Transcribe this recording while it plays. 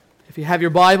If you have your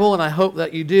Bible, and I hope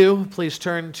that you do, please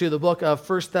turn to the book of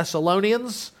 1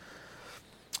 Thessalonians.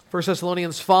 1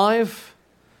 Thessalonians 5.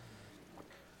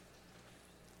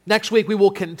 Next week we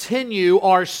will continue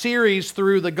our series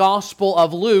through the Gospel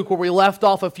of Luke, where we left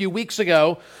off a few weeks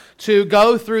ago, to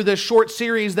go through this short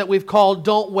series that we've called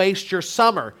Don't Waste Your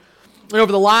Summer. And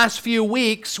over the last few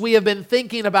weeks, we have been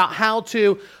thinking about how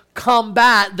to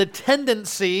combat the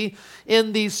tendency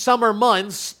in these summer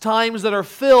months, times that are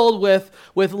filled with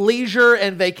leisure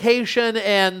and vacation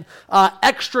and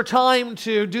extra time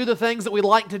to do the things that we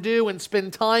like to do and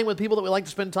spend time with people that we like to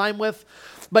spend time with,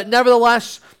 but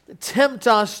nevertheless tempt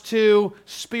us to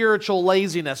spiritual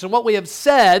laziness. And what we have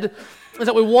said is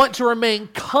that we want to remain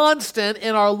constant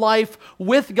in our life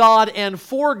with God and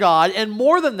for God, and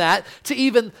more than that, to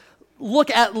even look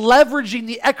at leveraging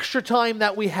the extra time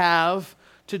that we have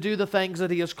to do the things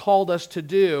that He has called us to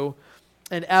do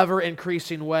in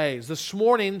ever-increasing ways. This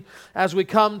morning, as we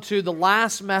come to the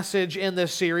last message in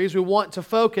this series, we want to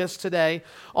focus today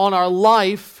on our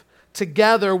life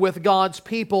together with God's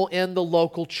people in the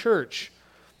local church.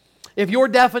 If your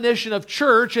definition of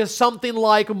church is something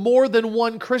like more than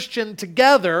one Christian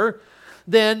together,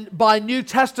 then by New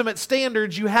Testament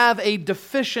standards, you have a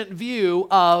deficient view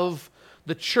of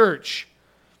the church.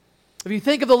 If you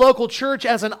think of the local church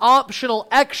as an optional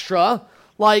extra,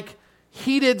 like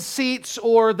heated seats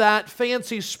or that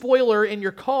fancy spoiler in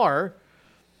your car,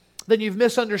 then you've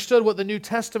misunderstood what the New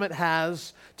Testament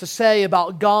has to say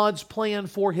about God's plan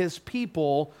for His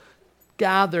people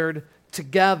gathered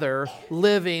together,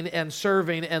 living and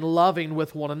serving and loving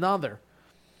with one another.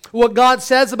 What God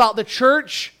says about the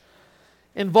church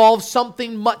involves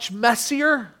something much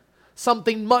messier,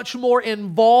 something much more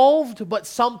involved, but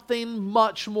something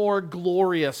much more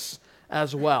glorious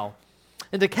as well.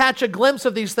 And to catch a glimpse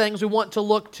of these things, we want to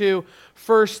look to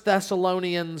 1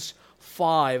 Thessalonians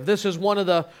 5. This is one of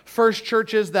the first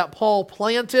churches that Paul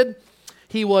planted.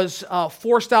 He was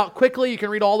forced out quickly. You can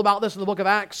read all about this in the book of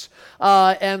Acts.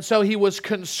 And so he was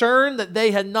concerned that they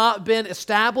had not been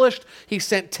established. He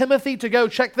sent Timothy to go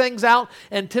check things out,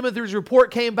 and Timothy's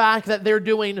report came back that they're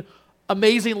doing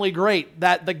amazingly great,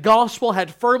 that the gospel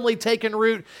had firmly taken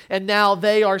root, and now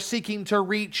they are seeking to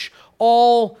reach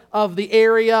all of the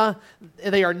area.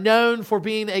 They are known for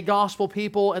being a gospel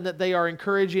people, and that they are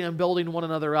encouraging and building one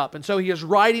another up. And so he is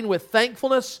writing with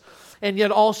thankfulness, and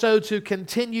yet also to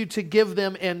continue to give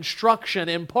them instruction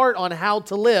in part on how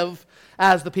to live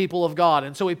as the people of God.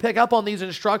 And so we pick up on these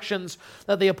instructions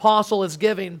that the apostle is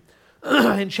giving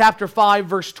in chapter 5,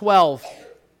 verse 12.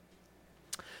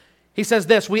 He says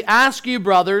this: "We ask you,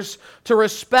 brothers, to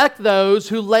respect those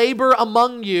who labor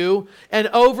among you and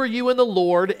over you in the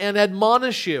Lord and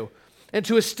admonish you, and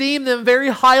to esteem them very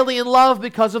highly in love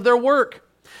because of their work.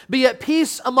 Be at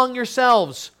peace among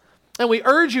yourselves. And we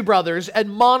urge you, brothers,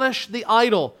 admonish the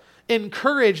idle,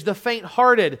 encourage the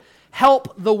faint-hearted,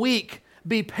 help the weak,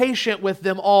 be patient with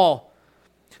them all.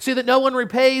 See that no one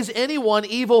repays anyone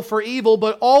evil for evil,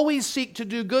 but always seek to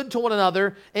do good to one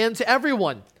another and to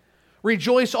everyone.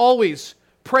 Rejoice always,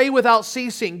 pray without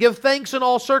ceasing, give thanks in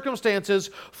all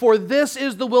circumstances, for this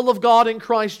is the will of God in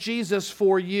Christ Jesus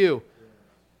for you.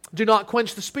 Do not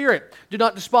quench the Spirit, do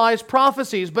not despise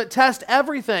prophecies, but test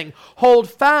everything. Hold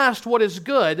fast what is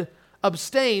good,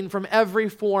 abstain from every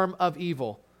form of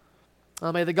evil.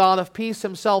 May the God of peace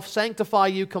Himself sanctify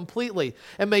you completely,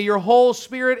 and may your whole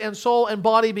spirit and soul and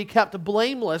body be kept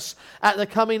blameless at the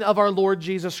coming of our Lord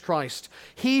Jesus Christ.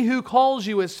 He who calls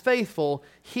you is faithful,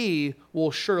 He will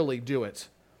surely do it."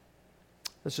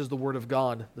 This is the word of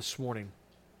God this morning.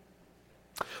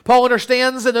 Paul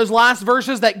understands in those last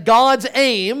verses that God's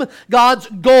aim, God's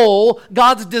goal,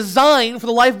 God's design for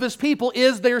the life of His people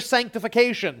is their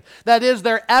sanctification. That is,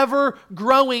 their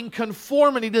ever-growing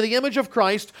conformity to the image of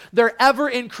Christ, their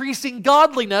ever-increasing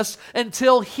godliness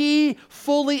until He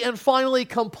fully and finally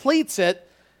completes it,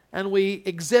 and we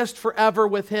exist forever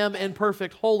with Him in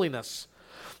perfect holiness.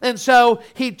 And so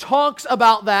he talks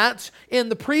about that in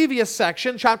the previous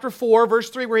section, chapter 4,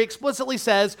 verse 3, where he explicitly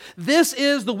says, this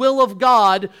is the will of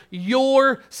God,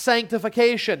 your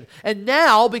sanctification. And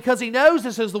now, because he knows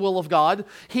this is the will of God,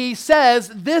 he says,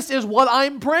 this is what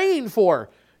I'm praying for,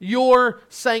 your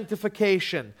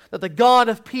sanctification, that the God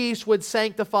of peace would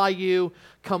sanctify you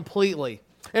completely.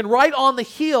 And right on the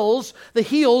heels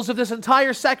of this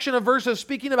entire section of verses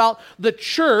speaking about the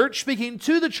church, speaking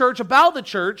to the church about the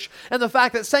church, and the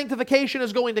fact that sanctification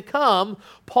is going to come,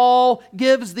 Paul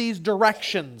gives these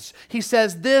directions. He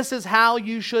says, this is how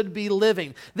you should be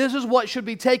living. This is what should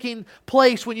be taking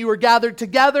place when you are gathered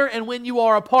together and when you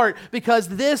are apart, because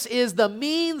this is the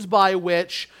means by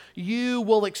which you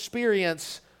will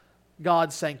experience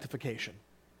God's sanctification.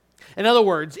 In other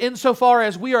words, insofar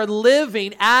as we are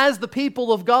living as the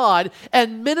people of God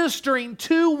and ministering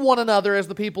to one another as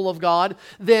the people of God,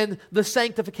 then the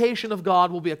sanctification of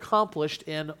God will be accomplished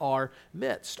in our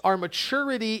midst. Our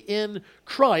maturity in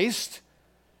Christ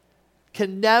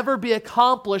can never be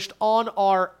accomplished on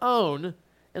our own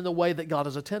in the way that God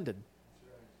has intended.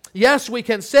 Yes, we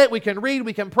can sit, we can read,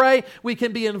 we can pray, we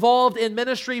can be involved in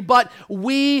ministry, but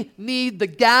we need the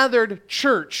gathered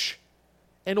church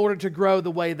in order to grow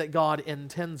the way that God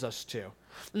intends us to.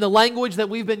 In the language that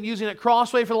we've been using at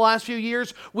Crossway for the last few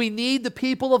years, we need the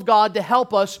people of God to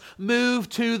help us move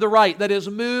to the right. That is,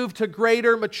 move to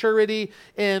greater maturity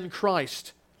in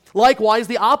Christ. Likewise,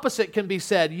 the opposite can be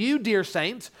said. You, dear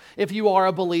saint, if you are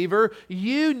a believer,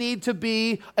 you need to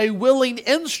be a willing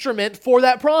instrument for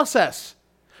that process.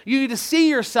 You need to see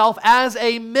yourself as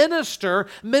a minister,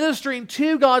 ministering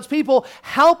to God's people,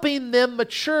 helping them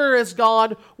mature as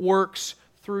God works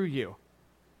through you.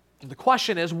 The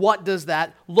question is, what does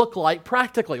that look like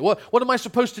practically? What am I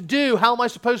supposed to do? How am I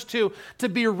supposed to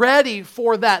be ready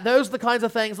for that? Those are the kinds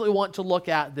of things that we want to look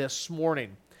at this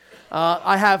morning.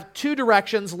 I have two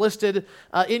directions listed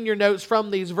in your notes from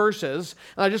these verses.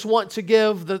 And I just want to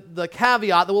give the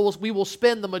caveat that we will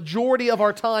spend the majority of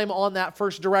our time on that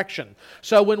first direction.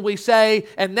 So when we say,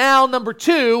 and now number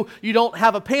 2, you don't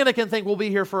have a panic and think we'll be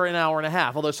here for an hour and a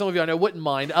half. Although some of you I know wouldn't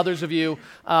mind. Others of you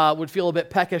would feel a bit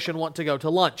peckish and want to go to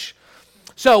lunch.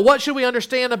 So what should we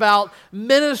understand about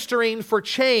ministering for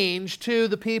change to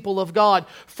the people of God?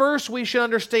 First, we should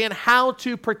understand how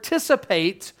to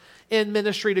participate in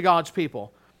ministry to God's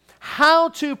people. How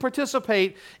to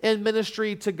participate in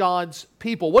ministry to God's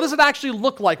people. What does it actually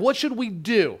look like? What should we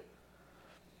do?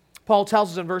 Paul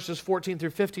tells us in verses 14 through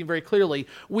 15 very clearly,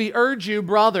 we urge you,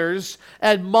 brothers,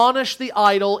 admonish the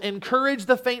idle, encourage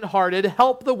the faint-hearted,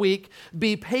 help the weak,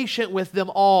 be patient with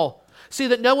them all. See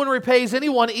that no one repays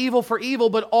anyone evil for evil,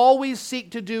 but always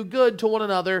seek to do good to one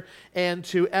another and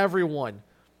to everyone.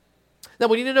 Now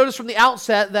we need to notice from the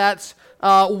outset that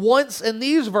once in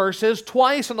these verses,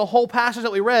 twice in the whole passage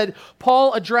that we read,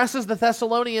 Paul addresses the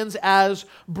Thessalonians as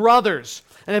brothers.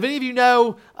 And if any of you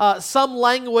know some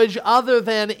language other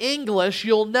than English,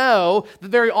 you'll know that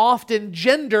very often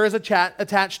gender is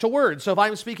attached to words. So if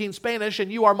I'm speaking Spanish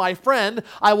and you are my friend,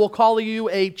 I will call you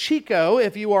a chico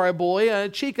if you are a boy, and a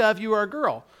chica if you are a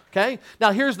girl. Okay?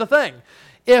 Now here's the thing.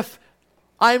 If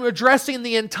I'm addressing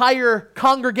the entire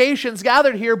congregations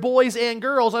gathered here, boys and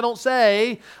girls. I don't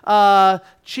say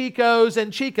chicos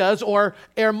and chicas or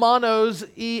hermanos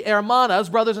y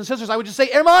hermanas, brothers and sisters. I would just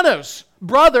say hermanos,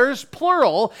 brothers,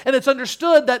 plural. And it's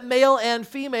understood that male and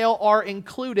female are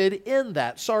included in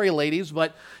that. Sorry, ladies,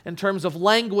 but in terms of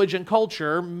language and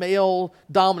culture, male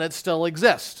dominance still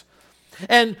exists.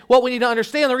 And what we need to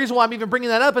understand, the reason why I'm even bringing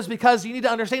that up is because you need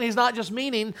to understand he's not just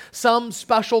meaning some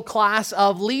special class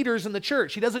of leaders in the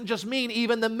church. He doesn't just mean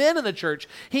even the men in the church.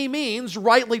 He means,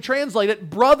 rightly translated,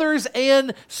 brothers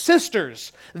and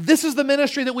sisters. This is the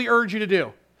ministry that we urge you to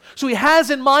do. So he has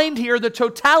in mind here the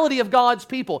totality of God's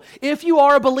people. If you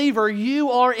are a believer, you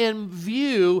are in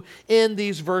view in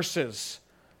these verses.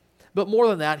 But more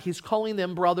than that, he's calling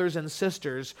them brothers and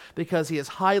sisters because he is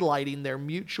highlighting their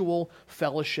mutual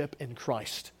fellowship in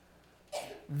Christ.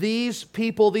 These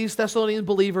people, these Thessalonian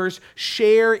believers,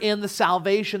 share in the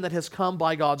salvation that has come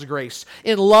by God's grace.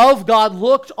 In love, God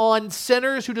looked on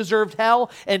sinners who deserved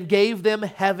hell and gave them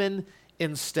heaven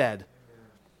instead.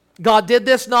 God did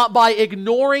this not by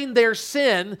ignoring their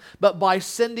sin, but by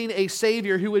sending a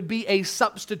Savior who would be a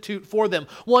substitute for them,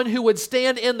 one who would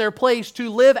stand in their place to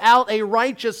live out a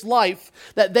righteous life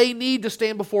that they need to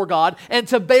stand before God and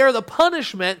to bear the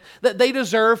punishment that they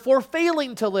deserve for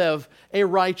failing to live a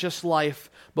righteous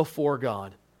life before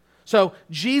God. So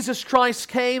Jesus Christ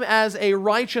came as a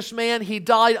righteous man. He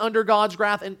died under God's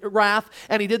wrath,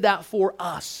 and he did that for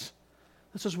us.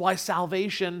 This is why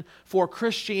salvation for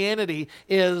Christianity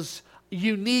is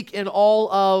unique in all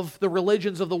of the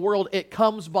religions of the world. It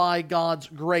comes by God's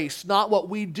grace, not what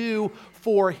we do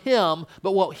for Him,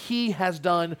 but what He has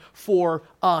done for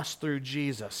us through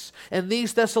Jesus. And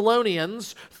these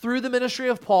Thessalonians, through the ministry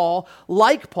of Paul,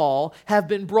 like Paul, have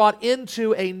been brought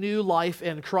into a new life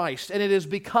in Christ. And it is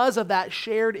because of that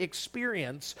shared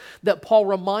experience that Paul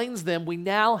reminds them we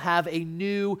now have a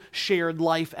new shared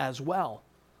life as well.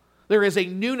 There is a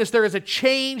newness, there is a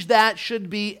change that should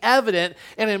be evident,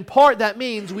 and in part that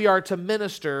means we are to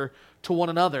minister to one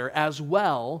another as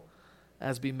well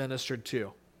as be ministered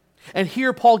to. And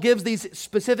here Paul gives these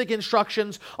specific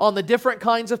instructions on the different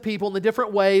kinds of people and the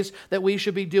different ways that we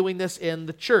should be doing this in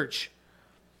the church.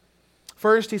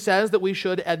 First, he says that we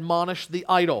should admonish the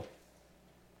idle.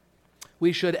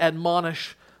 We should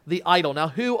admonish the idle. Now,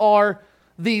 who are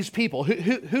these people?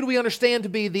 Who do we understand to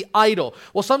be the idle?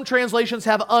 Well, some translations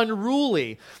have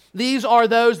unruly. These are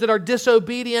those that are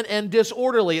disobedient and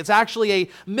disorderly. It's actually a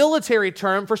military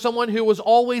term for someone who was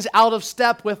always out of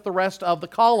step with the rest of the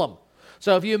column.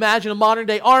 So if you imagine a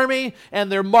modern-day army,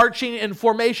 and they're marching in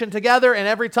formation together, and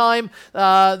every time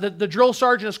the drill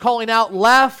sergeant is calling out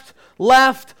left,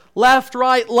 left, left,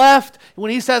 right, left, when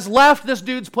he says left, this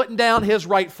dude's putting down his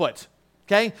right foot.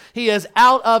 Okay? He is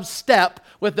out of step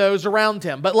with those around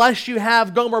him. But lest you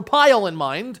have Gomer Pyle in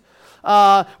mind,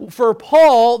 for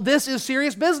Paul, this is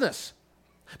serious business.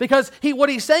 Because what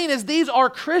he's saying is these are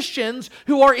Christians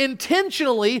who are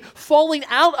intentionally falling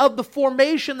out of the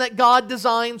formation that God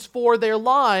designs for their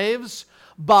lives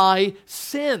by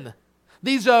sin.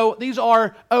 These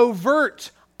are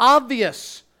overt,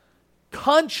 obvious,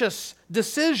 conscious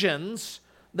decisions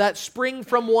that spring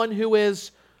from one who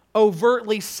is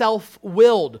overtly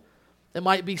self-willed. It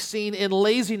might be seen in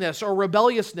laziness or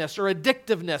rebelliousness or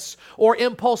addictiveness or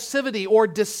impulsivity or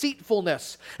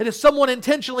deceitfulness. It is someone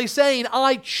intentionally saying,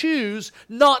 I choose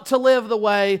not to live the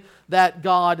way that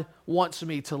God wants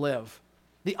me to live.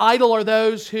 The idle are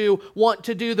those who want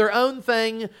to do their own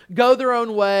thing, go their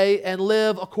own way, and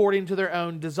live according to their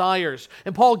own desires.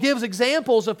 And Paul gives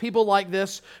examples of people like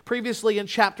this previously in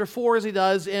chapter 4, as he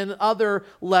does in other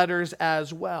letters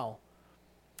as well.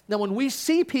 Now, when we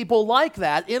see people like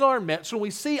that in our midst, when we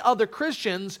see other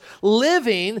Christians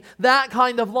living that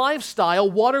kind of lifestyle,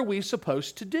 what are we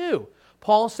supposed to do?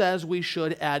 Paul says we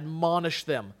should admonish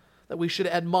them, that we should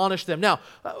admonish them. Now,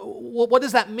 what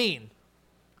does that mean?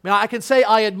 Now, I can say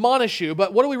I admonish you,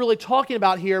 but what are we really talking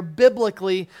about here,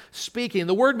 biblically speaking?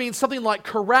 The word means something like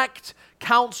correct,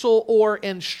 counsel, or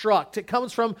instruct. It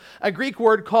comes from a Greek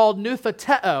word called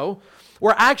noutheteo,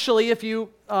 where actually, if you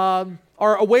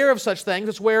are aware of such things,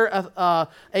 it's where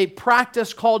a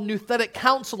practice called nouthetic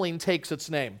counseling takes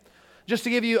its name. Just to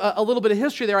give you a little bit of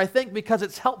history there, I think because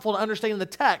it's helpful to understand the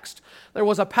text, there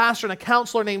was a pastor and a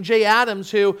counselor named J. Adams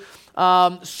who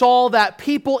saw that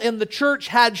people in the church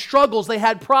had struggles, they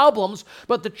had problems,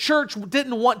 but the church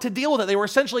didn't want to deal with it. They were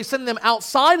essentially sending them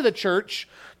outside of the church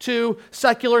to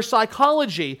secular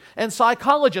psychology and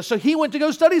psychologists. So he went to go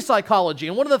study psychology.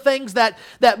 And one of the things that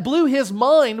blew his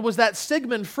mind was that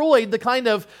Sigmund Freud, the kind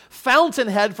of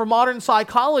fountainhead for modern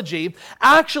psychology,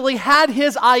 actually had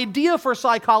his idea for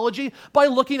psychology by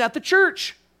looking at the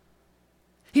church.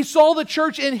 He saw the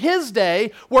church in his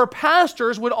day where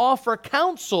pastors would offer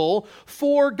counsel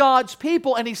for God's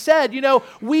people. And he said,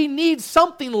 we need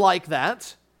something like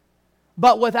that,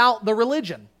 but without the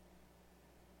religion.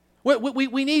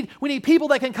 We need people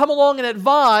that can come along and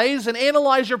advise and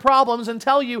analyze your problems and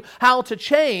tell you how to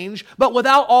change, but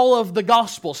without all of the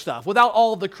gospel stuff, without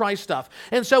all of the Christ stuff.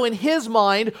 And so in his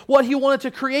mind, what he wanted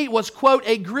to create was, quote,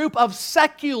 a group of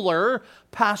secular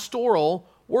pastoral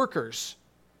workers,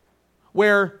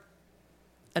 where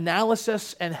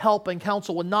analysis and help and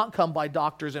counsel would not come by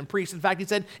doctors and priests. In fact, he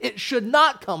said it should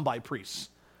not come by priests,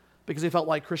 because he felt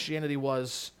like Christianity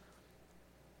was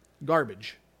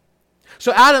garbage.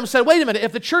 So Adam said, wait a minute,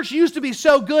 if the church used to be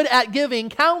so good at giving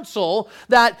counsel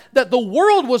that the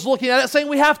world was looking at it saying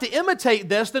we have to imitate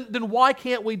this, then why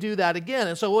can't we do that again?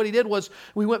 And so what he did was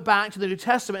we went back to the New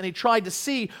Testament and he tried to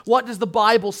see what does the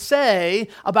Bible say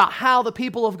about how the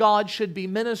people of God should be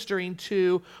ministering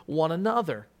to one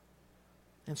another.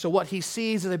 And so what he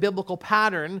sees is a biblical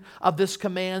pattern of this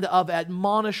command of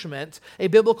admonishment, a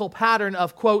biblical pattern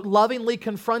of, quote, lovingly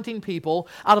confronting people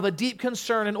out of a deep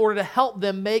concern in order to help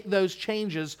them make those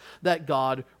changes that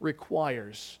God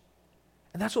requires.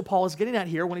 And that's what Paul is getting at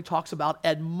here when he talks about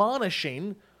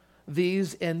admonishing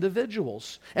these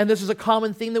individuals. And this is a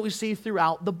common theme that we see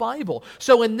throughout the Bible.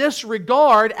 So in this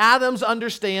regard, Adams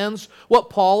understands what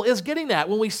Paul is getting at.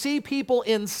 When we see people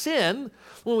in sin,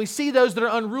 when we see those that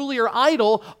are unruly or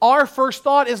idle, our first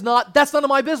thought is not, that's none of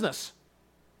my business.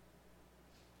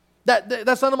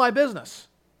 That's none of my business.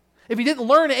 If you didn't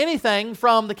learn anything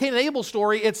from the Cain and Abel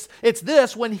story, it's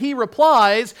this: when he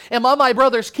replies, am I my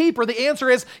brother's keeper? The answer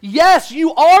is, yes,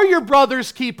 you are your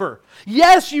brother's keeper.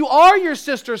 Yes, you are your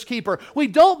sister's keeper. We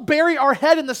don't bury our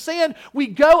head in the sand. We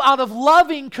go out of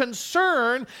loving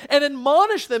concern and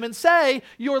admonish them and say,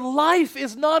 your life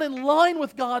is not in line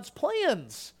with God's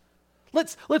plans.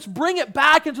 Let's bring it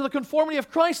back into the conformity of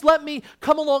Christ. Let me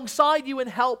come alongside you and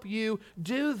help you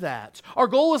do that. Our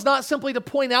goal is not simply to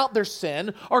point out their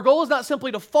sin. Our goal is not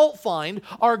simply to fault find.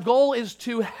 Our goal is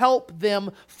to help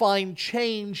them find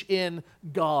change in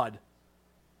God.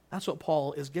 That's what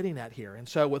Paul is getting at here. And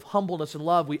so with humbleness and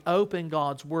love, we open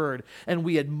God's word and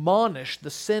we admonish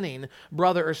the sinning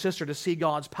brother or sister to see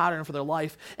God's pattern for their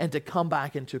life and to come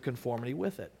back into conformity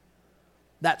with it.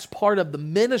 That's part of the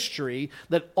ministry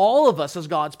that all of us as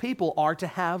God's people are to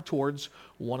have towards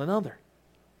one another.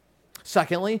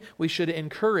 Secondly, we should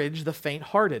encourage the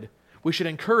faint-hearted. We should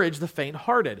encourage the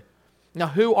faint-hearted. Now,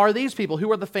 who are these people?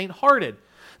 Who are the faint-hearted?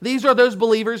 These are those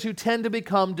believers who tend to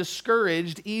become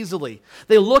discouraged easily.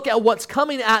 They look at what's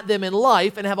coming at them in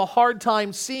life and have a hard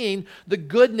time seeing the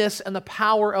goodness and the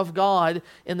power of God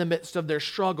in the midst of their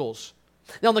struggles.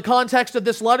 Now, in the context of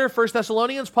this letter, 1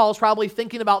 Thessalonians, Paul is probably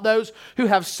thinking about those who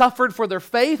have suffered for their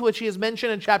faith, which he has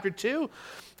mentioned in chapter 2,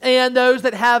 and those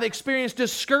that have experienced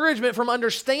discouragement from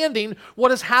understanding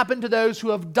what has happened to those who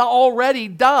have already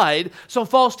died. Some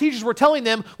false teachers were telling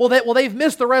them, they've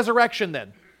missed the resurrection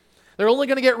then. They're only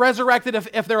going to get resurrected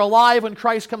if they're alive when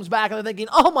Christ comes back. And they're thinking,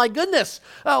 oh my goodness,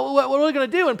 what are we going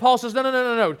to do? And Paul says,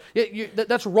 no.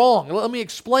 That's wrong. Let me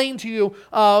explain to you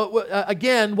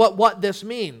again what this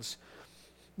means.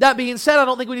 That being said, I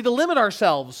don't think we need to limit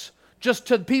ourselves just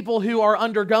to people who are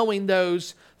undergoing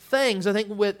those things. I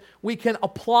think we can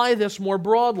apply this more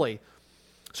broadly.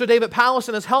 So David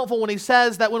Powlison is helpful when he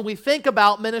says that when we think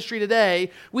about ministry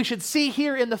today, we should see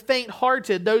here in the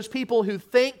faint-hearted those people who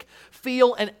think,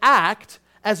 feel, and act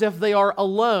as if they are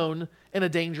alone in a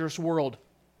dangerous world.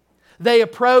 They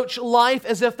approach life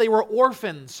as if they were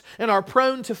orphans and are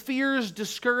prone to fears,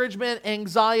 discouragement,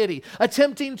 anxiety,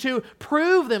 attempting to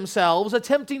prove themselves,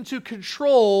 attempting to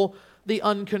control the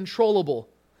uncontrollable.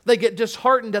 They get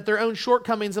disheartened at their own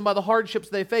shortcomings and by the hardships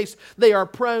they face. They are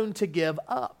prone to give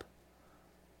up.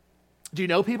 Do you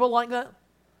know people like that?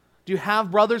 Do you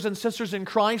have brothers and sisters in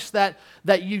Christ that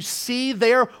you see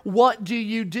there? What do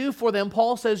you do for them?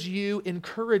 Paul says you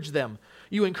encourage them.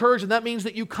 You encourage them. That means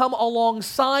that you come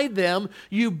alongside them.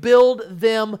 You build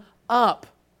them up.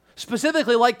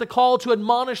 Specifically, like the call to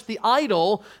admonish the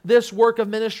idle, this work of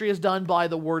ministry is done by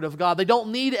the Word of God. They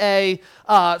don't need a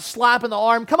slap in the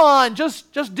arm. Come on,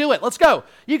 just do it. Let's go.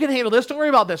 You can handle this. Don't worry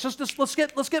about this. Just let's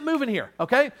get moving here.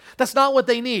 Okay? That's not what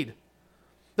they need.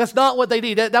 That's not what they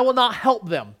need. That will not help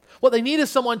them. What they need is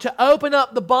someone to open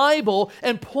up the Bible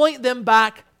and point them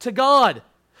back to God.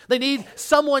 They need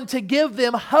someone to give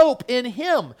them hope in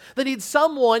Him. They need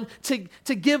someone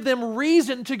to give them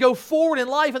reason to go forward in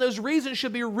life, and those reasons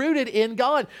should be rooted in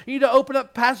God. You need to open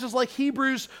up passages like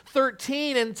Hebrews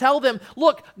 13 and tell them,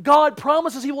 look, God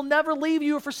promises He will never leave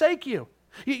you or forsake you.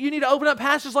 You need to open up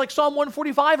passages like Psalm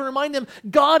 145 and remind them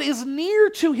God is near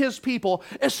to His people,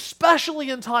 especially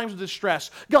in times of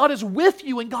distress. God is with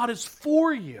you and God is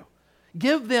for you.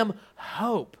 Give them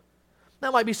hope.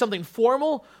 That might be something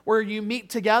formal where you meet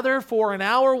together for an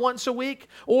hour once a week,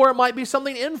 or it might be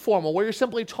something informal where you're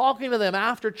simply talking to them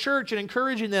after church and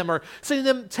encouraging them or sending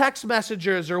them text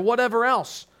messages or whatever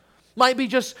else. Might be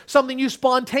just something you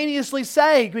spontaneously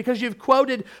say because you've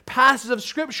quoted passages of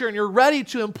Scripture and you're ready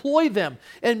to employ them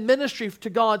in ministry to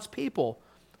God's people.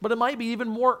 But it might be even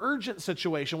more urgent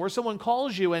situation where someone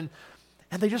calls you and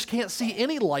they just can't see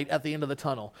any light at the end of the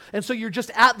tunnel. And so you're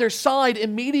just at their side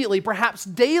immediately, perhaps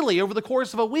daily over the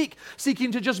course of a week,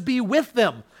 seeking to just be with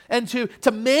them and to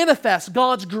manifest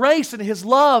God's grace and His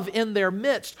love in their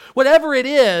midst. Whatever it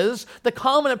is, the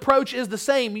common approach is the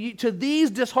same. To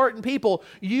these disheartened people,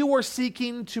 you are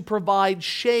seeking to provide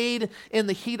shade in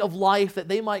the heat of life that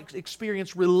they might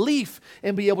experience relief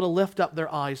and be able to lift up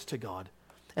their eyes to God.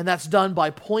 And that's done by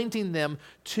pointing them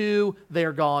to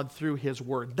their God through His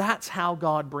Word. That's how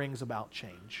God brings about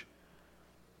change.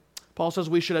 Paul says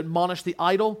we should admonish the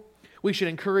idle, we should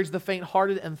encourage the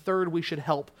faint-hearted, and third, we should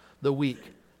help the weak.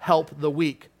 Help the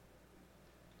weak.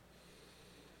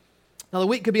 Now, the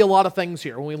weak could be a lot of things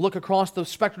here. When we look across the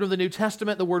spectrum of the New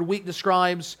Testament, the word weak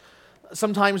describes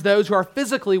sometimes those who are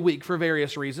physically weak for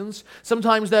various reasons,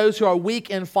 sometimes those who are weak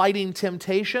in fighting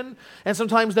temptation, and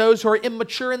sometimes those who are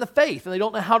immature in the faith, and they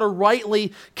don't know how to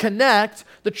rightly connect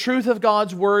the truth of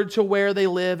God's Word to where they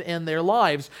live in their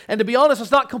lives. And to be honest,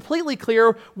 it's not completely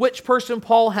clear which person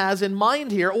Paul has in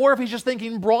mind here, or if he's just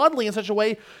thinking broadly in such a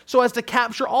way so as to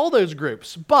capture all those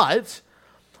groups. But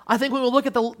I think when we look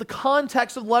at the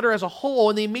context of the letter as a whole,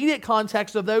 and the immediate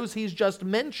context of those he's just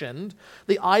mentioned,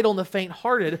 the idle and the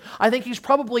faint-hearted, I think he's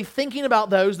probably thinking about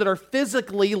those that are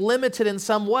physically limited in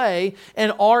some way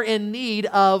and are in need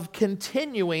of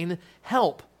continuing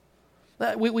help.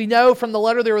 We know from the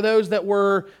letter there were those that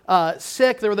were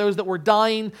sick, there were those that were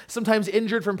dying, sometimes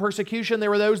injured from persecution, there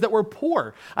were those that were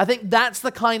poor. I think that's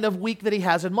the kind of weak that he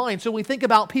has in mind. So when we think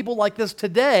about people like this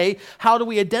today, how do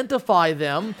we identify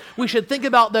them? We should think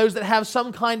about those that have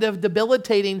some kind of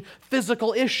debilitating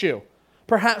physical issue,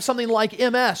 perhaps something like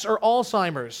MS or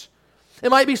Alzheimer's.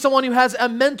 It might be someone who has a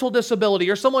mental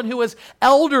disability or someone who is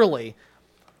elderly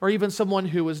or even someone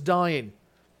who is dying.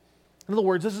 In other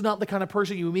words, this is not the kind of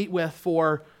person you meet with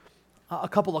for a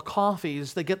couple of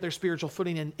coffees, they get their spiritual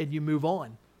footing and you move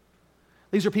on.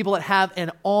 These are people that have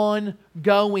an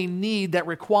ongoing need that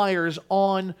requires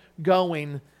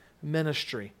ongoing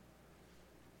ministry.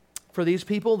 For these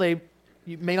people,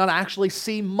 you may not actually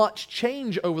see much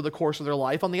change over the course of their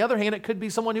life. On the other hand, it could be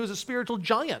someone who is a spiritual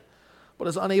giant, but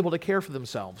is unable to care for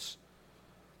themselves.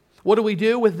 What do we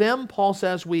do with them? Paul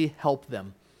says we help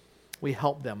them. We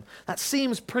help them. That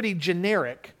seems pretty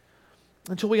generic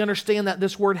until we understand that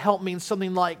this word help means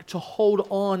something like to hold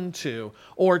on to,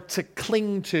 or to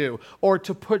cling to, or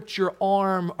to put your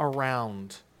arm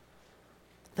around.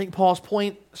 I think Paul's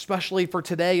point, especially for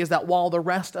today, is that while the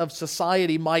rest of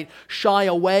society might shy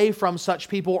away from such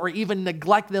people or even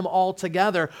neglect them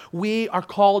altogether, we are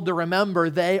called to remember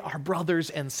they are brothers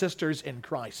and sisters in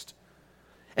Christ.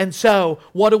 And so,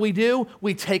 what do?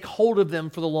 We take hold of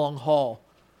them for the long haul.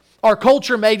 Our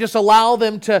culture may just allow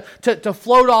them to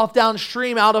float off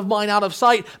downstream, out of mind, out of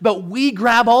sight, but we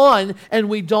grab on and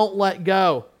we don't let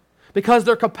go. Because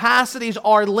their capacities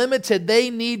are limited, they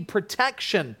need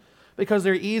protection because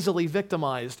they're easily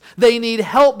victimized. They need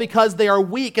help because they are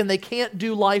weak and they can't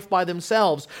do life by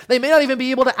themselves. They may not even be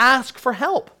able to ask for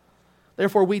help.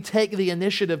 Therefore, we take the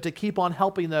initiative to keep on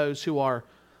helping those who are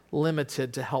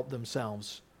limited to help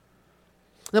themselves.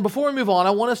 Now, before we move on,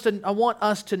 I want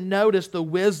us to notice the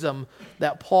wisdom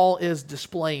that Paul is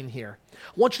displaying here. I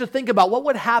want you to think about what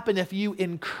would happen if you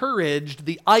encouraged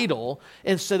the idle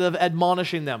instead of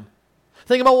admonishing them.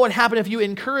 Think about what would happen if you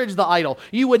encouraged the idle.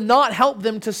 You would not help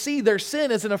them to see their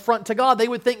sin as an affront to God. They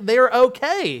would think they're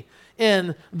okay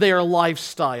in their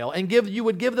lifestyle, and you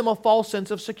would give them a false sense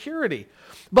of security.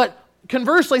 But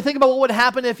conversely, think about what would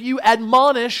happen if you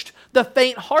admonished the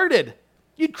faint-hearted.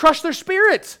 You'd crush their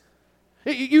spirits.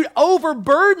 You'd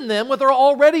overburden them with their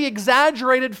already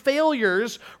exaggerated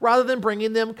failures rather than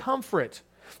bringing them comfort.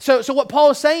 So what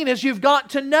Paul is saying is you've got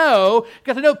to know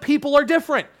people are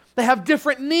different. They have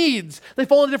different needs. They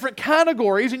fall into different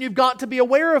categories, and you've got to be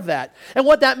aware of that. And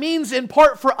what that means in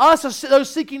part for us, as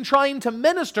those trying to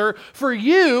minister, for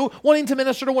you wanting to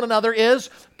minister to one another,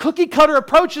 is cookie-cutter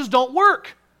approaches don't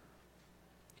work.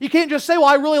 You can't just say, well,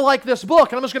 I really like this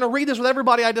book, and I'm just going to read this with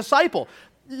everybody I disciple.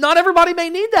 Not everybody may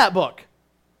need that book.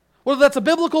 Whether that's a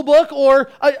biblical book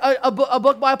or a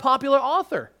book by a popular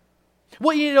author.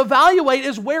 What you need to evaluate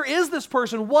is, where is this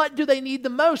person? What do they need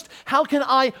the most? How can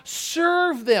I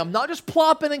serve them? Not just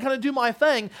plop in and kind of do my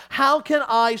thing. How can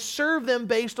I serve them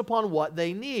based upon what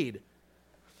they need?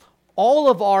 All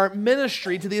of our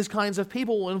ministry to these kinds of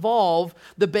people will involve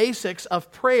the basics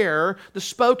of prayer, the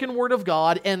spoken word of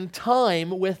God, and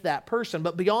time with that person.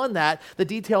 But beyond that, the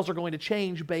details are going to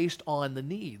change based on the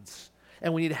needs.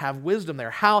 And we need to have wisdom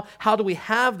there. How do we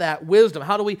have that wisdom?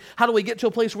 How do we get to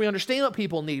a place where we understand what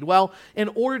people need? Well, in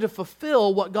order to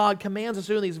fulfill what God commands us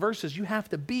to do in these verses, you have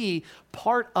to be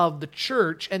part of the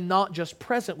church and not just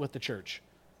present with the church.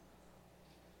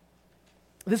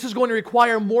 This is going to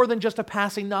require more than just a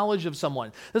passing knowledge of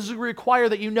someone. This is going to require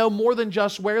that you know more than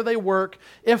just where they work,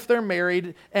 if they're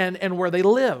married, and where they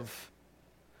live.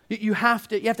 You have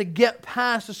to get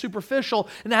past the superficial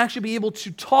and actually be able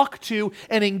to talk to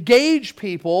and engage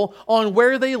people on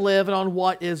where they live and on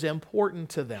what is important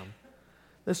to them.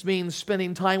 This means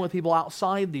spending time with people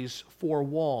outside these four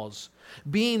walls,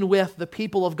 being with the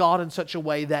people of God in such a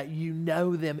way that you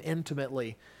know them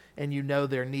intimately and you know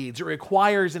their needs. It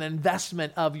requires an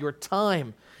investment of your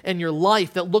time and your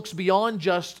life that looks beyond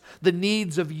just the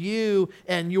needs of you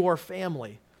and your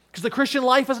family. Because the Christian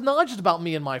life is not just about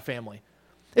me and my family.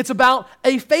 It's about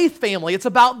a faith family. It's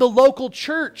about the local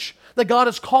church that God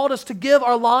has called us to give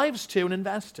our lives to and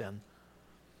invest in.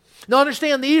 Now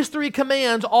understand, these three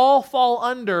commands all fall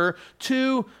under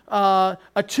a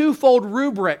twofold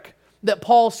rubric that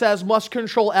Paul says must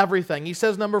control everything. He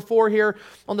says, number 4 here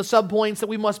on the subpoints, that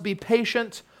we must be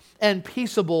patient and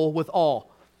peaceable with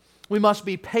all. We must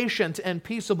be patient and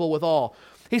peaceable with all.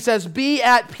 He says, be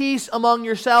at peace among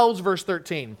yourselves, verse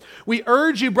 13. We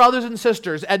urge you, brothers and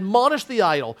sisters, admonish the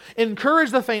idle,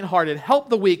 encourage the faint-hearted, help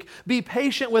the weak, be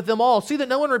patient with them all. See that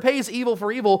no one repays evil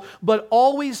for evil, but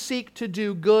always seek to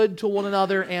do good to one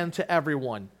another and to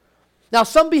everyone. Now,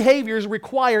 some behaviors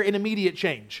require an immediate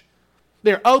change.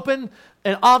 They're open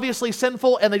and obviously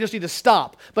sinful, and they just need to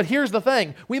stop. But here's the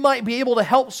thing. We might be able to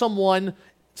help someone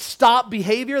stop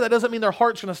behavior. That doesn't mean their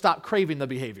heart's going to stop craving the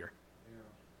behavior.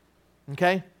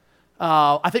 Okay?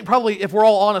 I think probably, if we're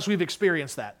all honest, we've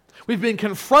experienced that. We've been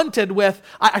confronted with,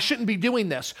 I shouldn't be doing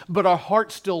this, but our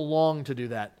hearts still long to do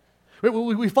that.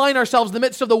 We find ourselves in the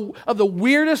midst of the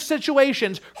weirdest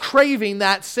situations craving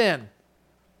that sin.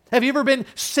 Have you ever been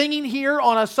singing here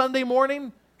on a Sunday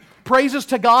morning? praises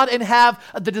to God and have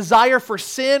the desire for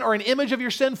sin or an image of your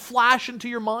sin flash into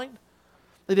your mind?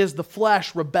 It is the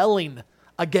flesh rebelling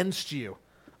against you,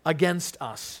 against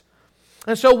us.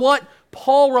 And so what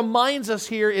Paul reminds us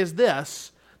here is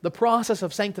this: the process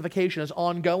of sanctification is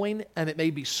ongoing, and it may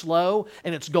be slow,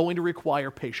 and it's going to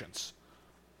require patience.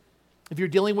 If you're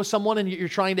dealing with someone and you're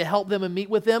trying to help them and meet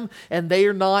with them, and they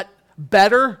are not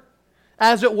better,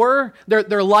 as it were,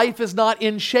 their life is not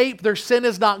in shape, their sin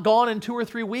is not gone in 2 or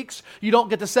 3 weeks, you don't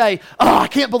get to say, "Oh, I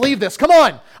can't believe this. Come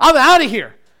on, I'm out of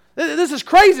here. This is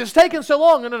crazy. It's taking so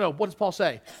long." No. What does Paul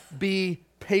say? Be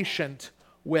patient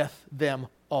with them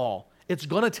all. It's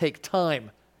going to take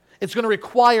time. It's going to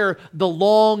require the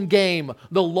long game,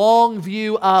 the long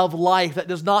view of life that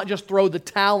does not just throw the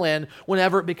towel in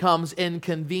whenever it becomes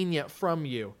inconvenient from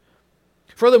you.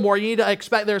 Furthermore, you need to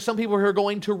expect there are some people who are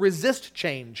going to resist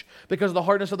change because of the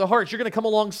hardness of their hearts. You're going to come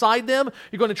alongside them.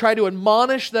 You're going to try to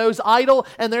admonish those idle,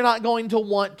 and they're not going to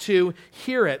want to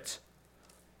hear it.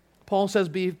 Paul says,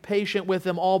 be patient with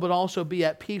them all, but also be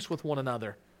at peace with one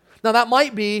another. Now, that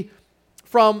might be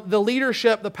from the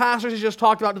leadership, the pastors he just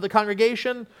talked about, to the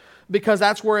congregation, because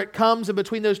that's where it comes in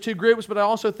between those two groups, but I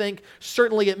also think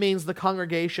certainly it means the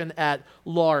congregation at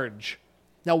large.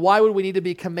 Now, why would we need to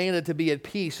be commanded to be at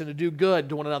peace and to do good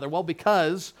to one another? Well,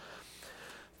 because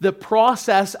the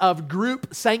process of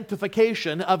group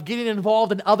sanctification, of getting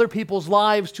involved in other people's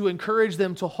lives to encourage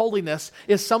them to holiness,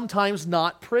 is sometimes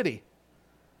not pretty.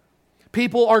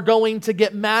 People are going to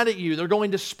get mad at you. They're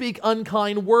going to speak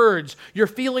unkind words. Your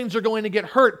feelings are going to get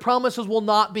hurt. Promises will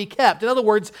not be kept. In other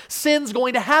words, sin's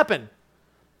going to happen.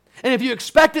 And if you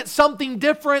expected something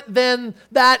different than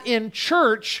that in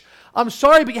church, I'm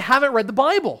sorry, but you haven't read the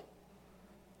Bible.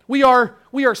 We are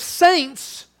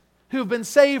saints who have been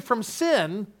saved from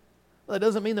sin. That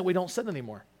doesn't mean that we don't sin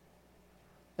anymore.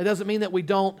 It doesn't mean that we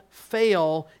don't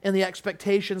fail in the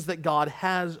expectations that God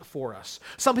has for us.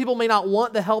 Some people may not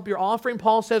want the help you're offering.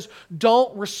 Paul says,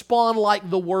 don't respond like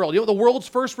the world. You know what the world's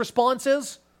first response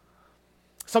is?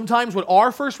 Sometimes what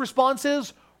our first response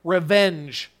is?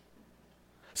 Revenge.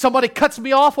 Somebody cuts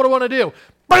me off, what do I want to do?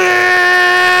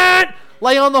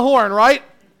 Lay on the horn, right?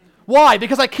 Why?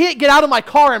 Because I can't get out of my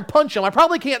car and punch them. I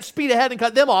probably can't speed ahead and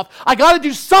cut them off. I got to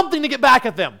do something to get back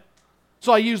at them.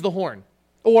 So I use the horn.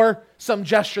 Or some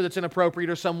gesture that's inappropriate,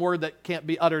 or some word that can't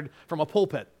be uttered from a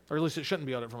pulpit, or at least it shouldn't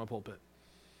be uttered from a pulpit.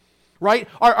 Right?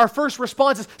 Our first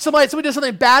response is, somebody does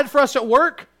something bad for us at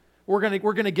work, we're going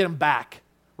to get them back.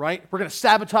 Right? We're going to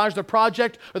sabotage their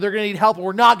project, or they're going to need help, and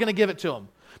we're not going to give it to them.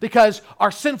 Because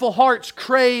our sinful hearts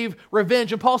crave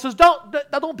revenge. And Paul says,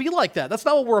 don't be like that. That's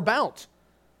not what we're about.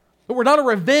 But we're not a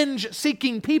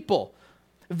revenge-seeking people.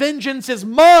 Vengeance is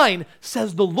mine,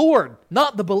 says the Lord,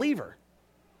 not the believer.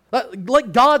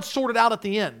 Let God sort it out at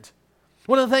the end.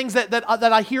 One of the things that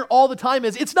I hear all the time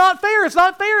is, it's not fair, it's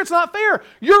not fair, it's not fair.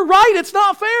 You're right, it's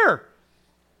not fair.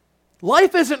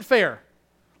 Life isn't fair.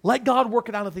 Let God work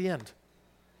it out at the end.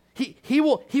 He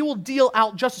will deal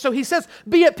out justice. So he says,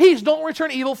 be at peace, don't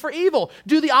return evil for evil.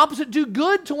 Do the opposite, do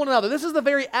good to one another. This is the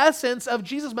very essence of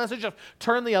Jesus' message of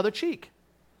turn the other cheek.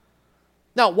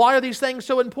 Now, why are these things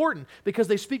so important? Because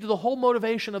they speak to the whole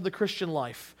motivation of the Christian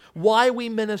life. Why we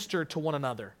minister to one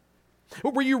another.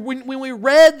 When we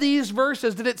read these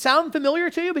verses, did it sound familiar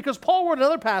to you? Because Paul wrote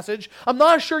another passage. I'm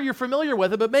not sure you're familiar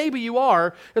with it, but maybe you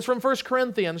are. It's from 1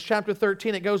 Corinthians chapter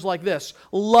 13. It goes like this.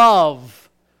 Love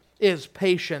is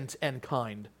patient and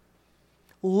kind.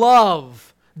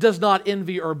 Love does not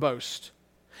envy or boast.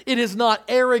 It is not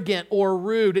arrogant or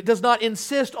rude. It does not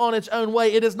insist on its own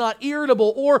way. It is not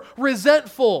irritable or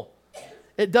resentful.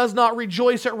 It does not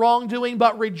rejoice at wrongdoing,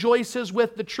 but rejoices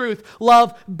with the truth.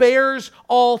 Love bears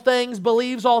all things,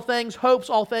 believes all things, hopes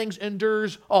all things,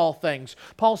 endures all things.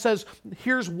 Paul says,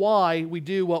 here's why we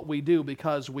do what we do,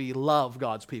 because we love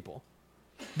God's people.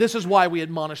 This is why we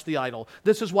admonish the idle.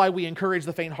 This is why we encourage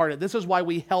the faint-hearted. This is why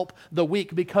we help the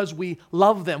weak, because we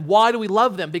love them. Why do we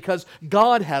love them? Because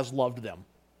God has loved them.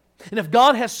 And if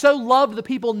God has so loved the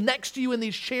people next to you in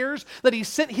these chairs that He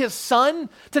sent His Son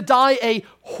to die a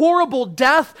horrible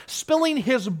death, spilling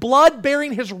His blood,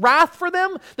 bearing His wrath for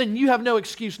them, then you have no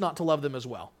excuse not to love them as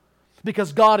well.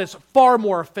 Because God is far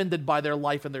more offended by their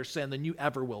life and their sin than you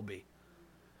ever will be.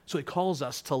 So He calls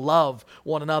us to love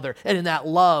one another, and in that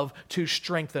love to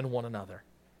strengthen one another.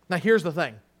 Now here's the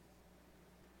thing.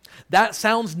 That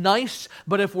sounds nice,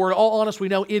 but if we're all honest, we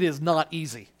know it is not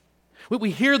easy.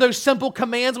 We hear those simple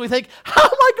commands and we think, how am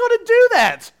I going to do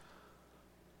that?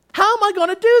 How am I going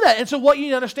to do that? And so what you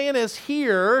need to understand is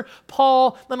here,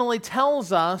 Paul not only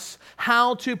tells us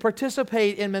how to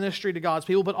participate in ministry to God's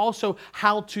people, but also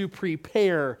how to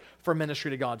prepare for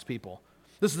ministry to God's people.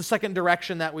 This is the second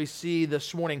direction that we see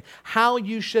this morning. How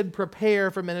you should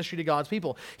prepare for ministry to God's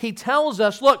people. He tells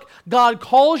us, look, God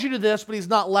calls you to this, but He's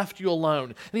not left you alone.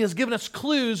 And He has given us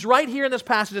clues right here in this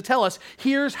passage to tell us,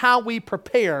 here's how we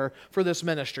prepare for this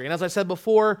ministry. And as I said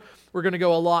before, we're going to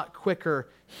go a lot quicker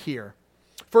here.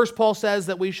 First, Paul says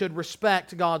that we should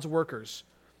respect God's workers.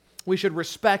 We should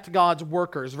respect God's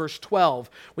workers. Verse 12,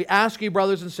 we ask you,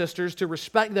 brothers and sisters, to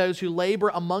respect those who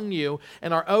labor among you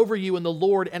and are over you in the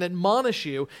Lord and admonish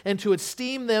you, and to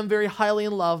esteem them very highly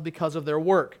in love because of their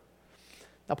work.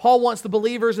 Now, Paul wants the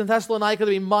believers in Thessalonica to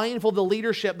be mindful of the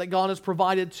leadership that God has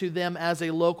provided to them as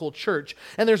a local church.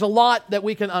 And there's a lot that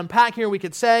we can unpack here. We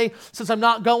could say, since I'm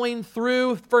not going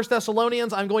through 1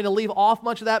 Thessalonians, I'm going to leave off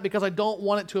much of that because I don't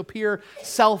want it to appear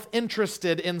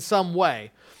self-interested in some way.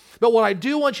 But what I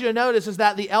do want you to notice is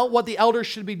that what the elders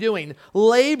should be doing,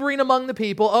 laboring among the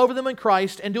people, over them in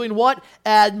Christ, and doing what?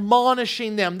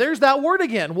 Admonishing them. There's that word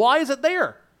again. Why is it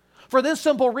there? For this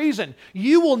simple reason,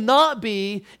 you will not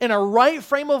be in a right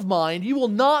frame of mind, you will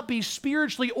not be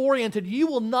spiritually oriented, you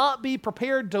will not be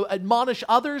prepared to admonish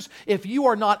others if you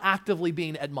are not actively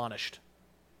being admonished.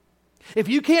 If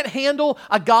you can't handle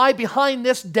a guy behind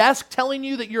this desk telling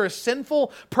you that you're a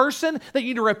sinful person, that you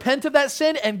need to repent of that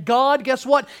sin, and God, guess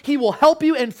what? He will help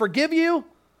you and forgive you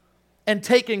and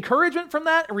take encouragement from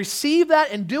that, and receive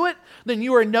that and do it, then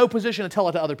you are in no position to tell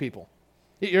it to other people.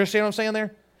 You understand what I'm saying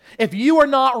there? If you are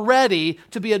not ready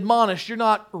to be admonished, you're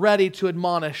not ready to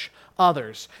admonish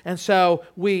others. And so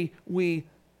we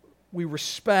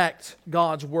respect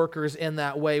God's workers in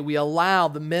that way. We allow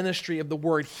the ministry of the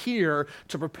Word here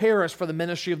to prepare us for the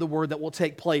ministry of the Word that will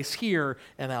take place here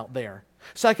and out there.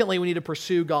 Secondly, we need to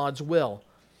pursue God's will.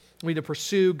 We need to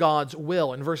pursue God's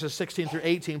will. In verses 16 through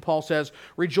 18, Paul says,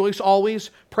 rejoice always,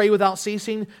 pray without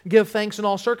ceasing, give thanks in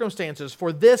all circumstances,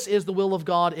 for this is the will of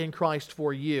God in Christ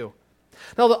for you.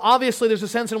 Now, obviously, there's a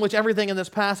sense in which everything in this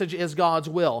passage is God's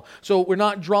will. So we're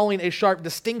not drawing a sharp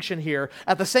distinction here.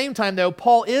 At the same time, though,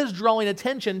 Paul is drawing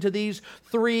attention to these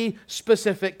three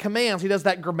specific commands. He does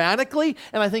that grammatically,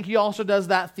 and I think he also does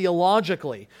that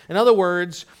theologically. In other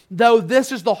words, though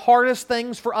this is the hardest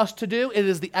things for us to do, it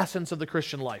is the essence of the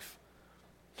Christian life.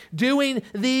 Doing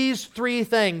these three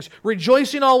things,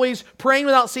 rejoicing always, praying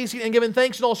without ceasing, and giving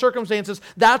thanks in all circumstances,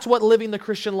 that's what living the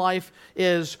Christian life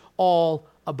is all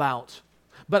about.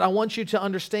 But I want you to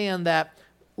understand that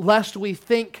lest we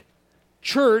think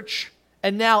church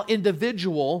and now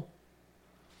individual,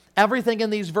 everything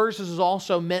in these verses is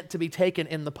also meant to be taken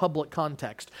in the public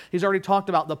context. He's already talked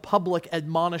about the public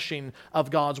admonishing of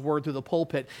God's word through the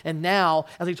pulpit. And now,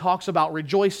 as he talks about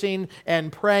rejoicing and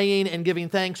praying and giving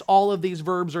thanks, all of these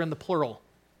verbs are in the plural.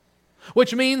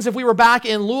 Which means if we were back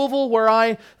in Louisville, where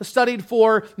I studied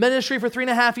for ministry for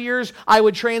 3.5 years, I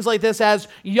would translate this as,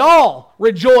 y'all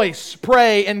rejoice,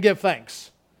 pray, and give thanks.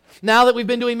 Now that we've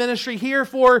been doing ministry here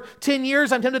for 10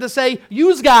 years, I'm tempted to say,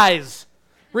 yous guys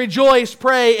rejoice,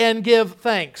 pray, and give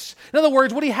thanks. In other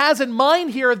words, what he has in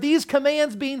mind here are these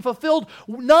commands being fulfilled,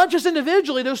 not just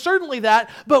individually, there's certainly that,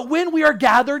 but when we are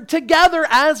gathered together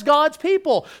as God's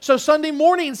people. So Sunday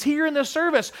mornings here in the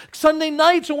service, Sunday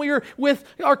nights when we are with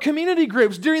our community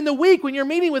groups, during the week when you're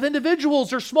meeting with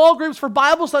individuals or small groups for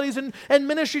Bible studies and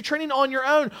ministry training on your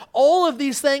own, all of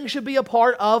these things should be a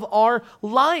part of our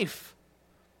life.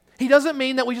 He doesn't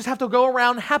mean that we just have to go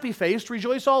around happy-faced,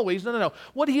 rejoice always. No.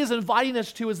 What he is inviting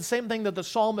us to is the same thing that the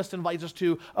psalmist invites us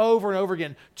to over and over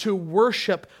again, to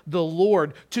worship the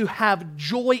Lord, to have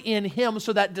joy in Him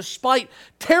so that despite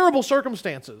terrible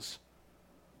circumstances,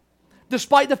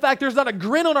 despite the fact there's not a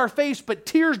grin on our face but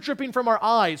tears dripping from our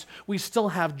eyes, we still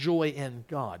have joy in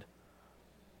God.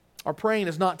 Our praying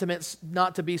is not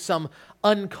to be some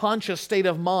unconscious state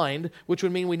of mind, which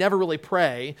would mean we never really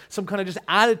pray, some kind of just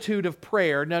attitude of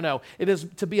prayer. No. It is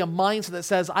to be a mindset that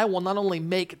says, I will not only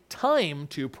make time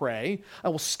to pray, I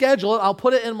will schedule it, I'll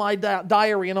put it in my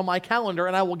diary and on my calendar,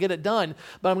 and I will get it done,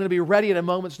 but I'm going to be ready at a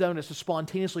moment's notice to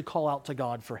spontaneously call out to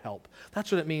God for help.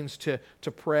 That's what it means to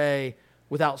pray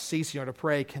without ceasing or to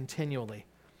pray continually.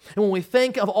 And when we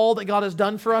think of all that God has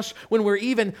done for us, when we're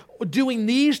even doing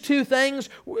these two things,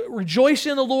 rejoicing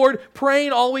in the Lord,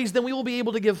 praying always, then we will be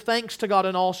able to give thanks to God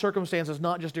in all circumstances,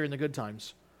 not just during the good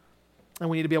times. And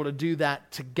we need to be able to do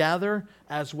that together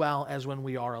as well as when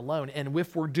we are alone. And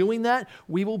if we're doing that,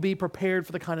 we will be prepared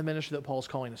for the kind of ministry that Paul's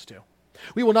calling us to.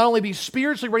 We will not only be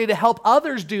spiritually ready to help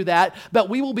others do that, but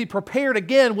we will be prepared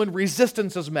again when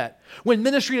resistance is met, when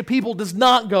ministry to people does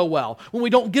not go well, when we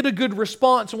don't get a good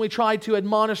response when we try to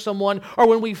admonish someone, or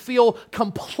when we feel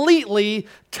completely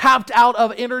tapped out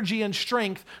of energy and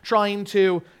strength trying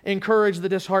to encourage the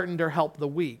disheartened or help the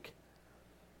weak.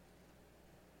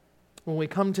 When we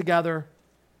come together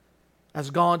as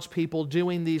God's people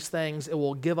doing these things, it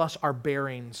will give us our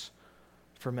bearings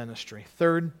for ministry.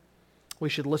 Third, we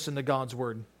should listen to God's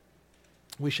word.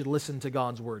 We should listen to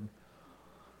God's word.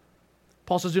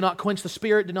 Paul says, do not quench the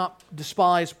spirit, do not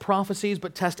despise prophecies,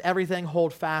 but test everything,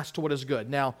 hold fast to what is good.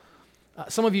 Now,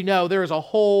 some of you know there is a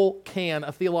whole can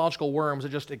of theological worms that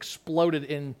just exploded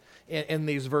in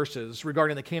these verses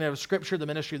regarding the canon of Scripture, the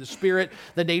ministry of the Spirit,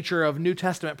 the nature of New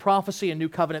Testament prophecy and New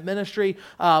Covenant ministry.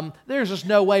 There's just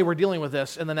no way we're dealing with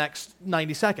this in the next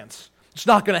 90 seconds. It's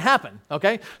not going to happen,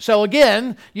 okay? So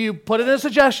again, you put it in a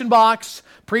suggestion box,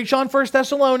 preach on 1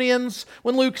 Thessalonians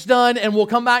when Luke's done, and we'll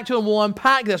come back to it and we'll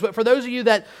unpack this. But for those of you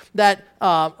that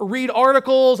read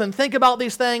articles and think about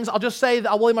these things, I'll just say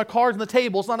that I'll lay my cards on the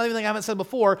table. It's not anything I haven't said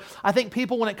before. I think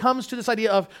people, when it comes to this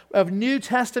idea of New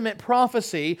Testament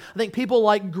prophecy, I think people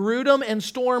like Grudem and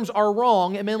Storms are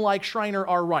wrong, and men like Schreiner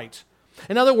are right.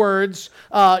 In other words,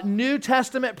 New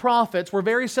Testament prophets were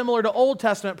very similar to Old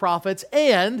Testament prophets,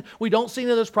 and we don't see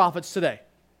any of those prophets today.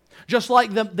 Just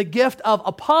like the gift of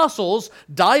apostles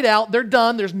died out, they're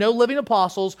done, there's no living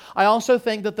apostles, I also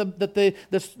think that the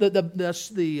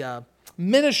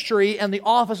ministry and the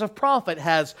office of prophet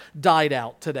has died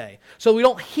out today. So we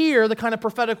don't hear the kind of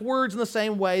prophetic words in the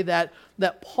same way that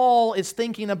Paul is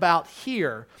thinking about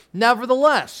here.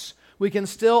 Nevertheless, we can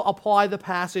still apply the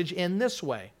passage in this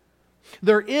way.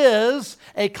 There is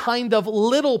a kind of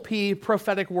little p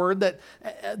prophetic word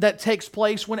that takes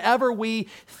place whenever we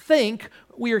think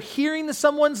we are hearing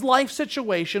someone's life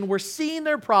situation, we're seeing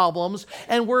their problems,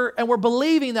 and we're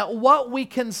believing that what we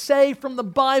can say from the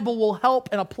Bible will help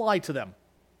and apply to them.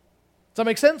 Does that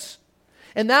make sense?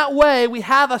 In that way, we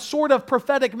have a sort of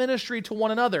prophetic ministry to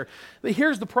one another. But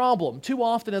here's the problem. Too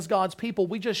often as God's people,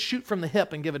 we just shoot from the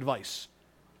hip and give advice.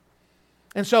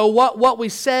 And so what we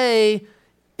say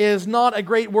is not a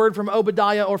great word from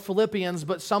Obadiah or Philippians,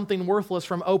 but something worthless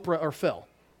from Oprah or Phil.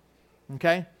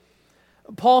 Okay?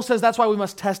 Paul says that's why we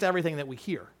must test everything that we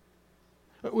hear.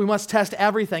 We must test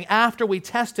everything. After we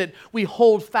test it, we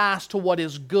hold fast to what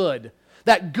is good.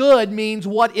 That good means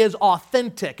what is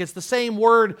authentic. It's the same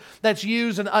word that's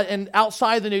used in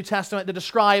outside the New Testament to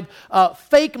describe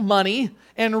fake money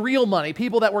and real money,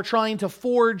 people that were trying to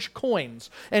forge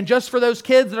coins. And just for those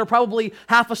kids that are probably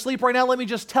half asleep right now, let me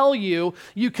just tell you,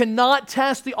 you cannot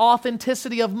test the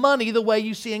authenticity of money the way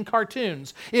you see in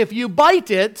cartoons. If you bite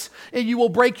it, you will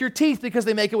break your teeth because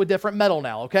they make it with different metal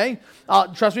now, okay?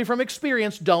 Trust me from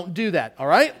experience, don't do that, all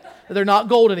right? They're not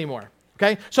gold anymore.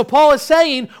 Okay? So Paul is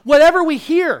saying, whatever we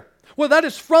hear, whether that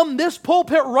is from this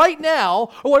pulpit right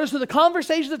now, or whether it's through the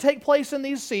conversations that take place in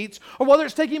these seats, or whether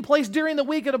it's taking place during the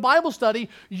week at a Bible study,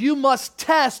 you must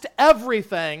test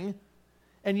everything,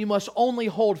 and you must only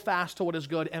hold fast to what is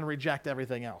good and reject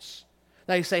everything else.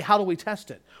 Now you say, how do we test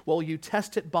it? Well, you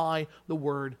test it by the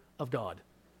Word of God.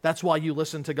 That's why you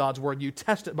listen to God's Word. You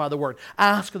test it by the Word.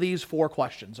 Ask these 4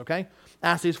 questions, okay?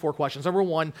 Ask these 4 questions. Number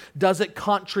 1, does it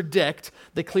contradict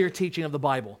the clear teaching of the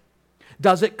Bible?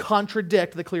 Does it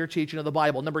contradict the clear teaching of the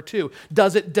Bible? Number 2,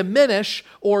 does it diminish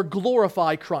or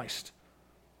glorify Christ?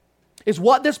 Is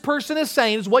what this person is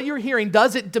saying, is what you're hearing,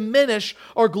 does it diminish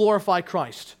or glorify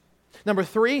Christ? Number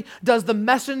 3, does the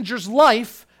messenger's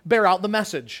life bear out the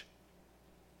message?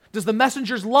 Does the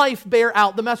messenger's life bear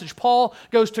out the message? Paul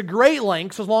goes to great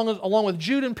lengths, along with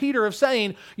Jude and Peter, of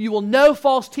saying, you will know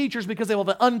false teachers because they will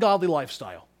have an ungodly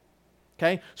lifestyle.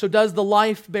 Okay? So does the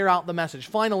life bear out the message?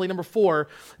 Finally, number 4,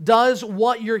 does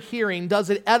what you're hearing, does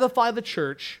it edify the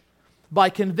church by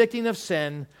convicting of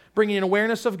sin, bringing an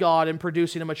awareness of God, and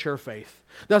producing a mature faith?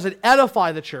 Does it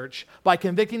edify the church by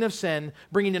convicting of sin,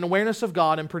 bringing an awareness of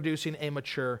God, and producing a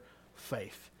mature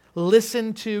faith?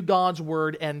 Listen to God's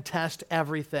Word and test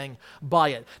everything by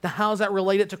it. Now, how is that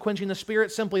related to quenching the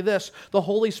Spirit? Simply this: the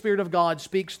Holy Spirit of God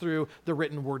speaks through the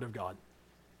written Word of God.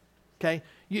 Okay?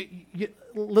 You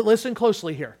listen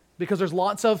closely here, because there's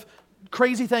lots of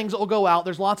crazy things that will go out.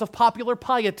 There's lots of popular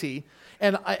piety,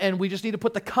 and we just need to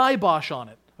put the kibosh on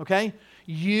it. Okay?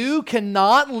 You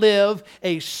cannot live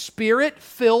a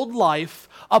Spirit-filled life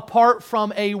apart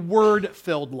from a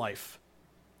Word-filled life.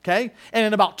 Okay? And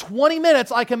in about 20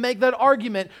 minutes, I can make that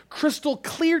argument crystal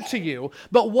clear to you.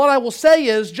 But what I will say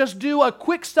is, just do a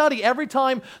quick study every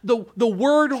time the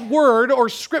word or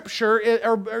scripture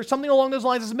or something along those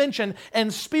lines is mentioned,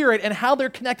 and Spirit, and how they're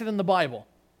connected in the Bible.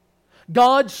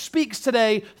 God speaks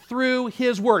today through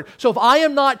His Word. So if I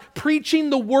am not preaching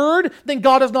the Word, then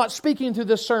God is not speaking through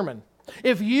this sermon.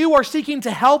 If you are seeking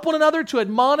to help one another, to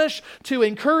admonish, to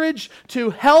encourage,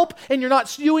 to help, and you're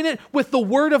not doing it with the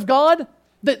Word of God,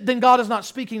 then God is not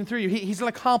speaking through you. He's not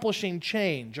accomplishing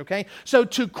change, okay? So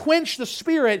to quench the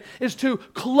Spirit is to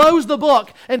close the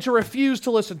book and to refuse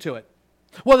to listen to it.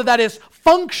 Whether that is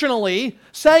functionally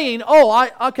saying,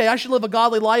 I should live a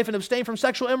godly life and abstain from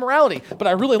sexual immorality, but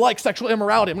I really like sexual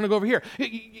immorality. I'm going to go over here.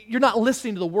 You're not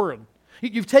listening to the Word.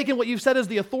 You've taken what you've said as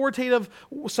the authoritative,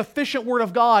 sufficient Word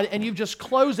of God, and you've just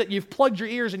closed it, you've plugged your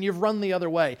ears, and you've run the other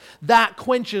way. That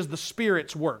quenches the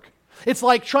Spirit's work. It's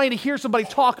like trying to hear somebody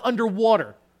talk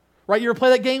underwater. Right? You ever play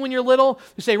that game when you're little?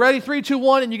 You say, ready, 3, 2,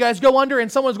 1, and you guys go under, and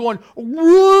someone's going,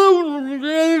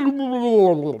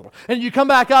 and you come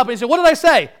back up, and you say, what did I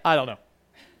say? I don't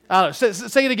know.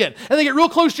 Say it again. And they get real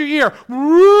close to your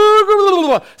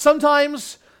ear.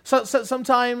 Sometimes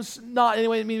not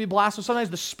anyway, mean to be blasphemous. Sometimes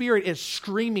the Spirit is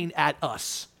screaming at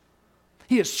us.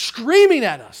 He is screaming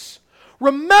at us.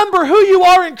 Remember who you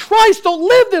are in Christ. Don't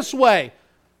live this way.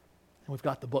 And we've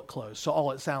got the book closed, so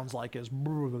all it sounds like is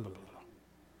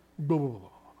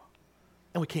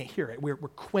and we can't hear it. We're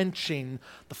quenching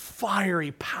the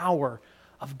fiery power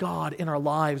of God in our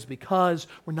lives because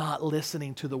we're not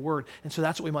listening to the Word. And so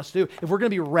that's what we must do. If we're going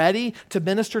to be ready to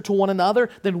minister to one another,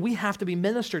 then we have to be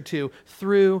ministered to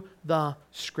through the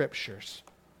Scriptures.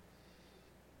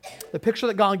 The picture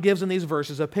that God gives in these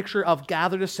verses is a picture of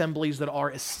gathered assemblies that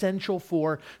are essential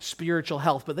for spiritual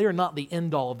health, but they are not the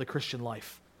end-all of the Christian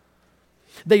life.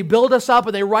 They build us up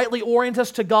and they rightly orient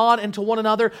us to God and to one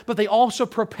another, but they also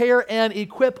prepare and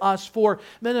equip us for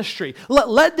ministry.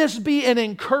 Let this be an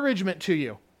encouragement to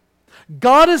you.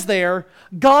 God is there,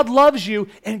 God loves you,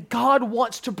 and God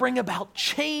wants to bring about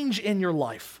change in your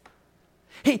life.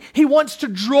 He wants to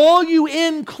draw you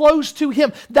in close to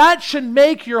Him. That should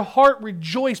make your heart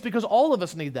rejoice because all of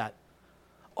us need that.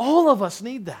 All of us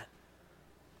need that.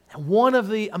 And one of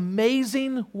the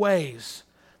amazing ways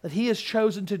that He has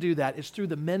chosen to do that is through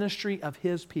the ministry of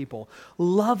His people,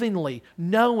 lovingly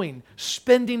knowing,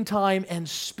 spending time, and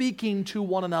speaking to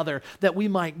one another that we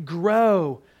might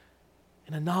grow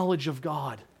in a knowledge of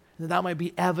God, and that might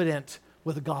be evident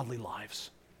with godly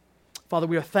lives. Father,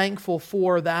 we are thankful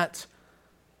for that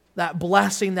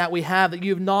blessing that we have, that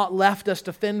You have not left us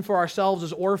to fend for ourselves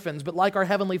as orphans, but like our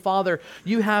Heavenly Father,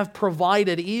 You have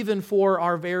provided even for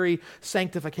our very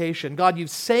sanctification. God, You've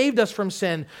saved us from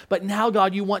sin, but now,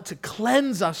 God, You want to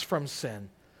cleanse us from sin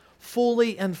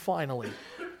fully and finally.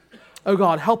 Oh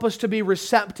God, help us to be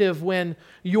receptive when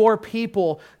Your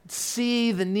people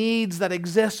see the needs that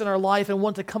exist in our life and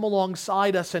want to come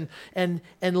alongside us and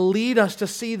lead us to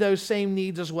see those same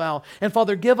needs as well. And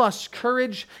Father, give us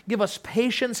courage, give us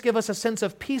patience, give us a sense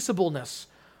of peaceableness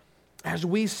as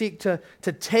we seek to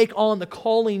take on the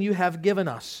calling You have given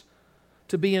us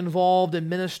to be involved in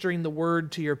ministering the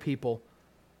Word to Your people,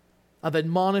 of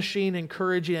admonishing,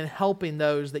 encouraging, and helping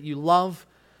those that You love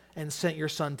and sent Your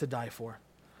Son to die for.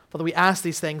 Father, we ask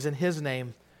these things in His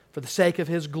name for the sake of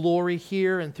His glory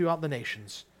here and throughout the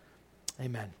nations.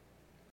 Amen.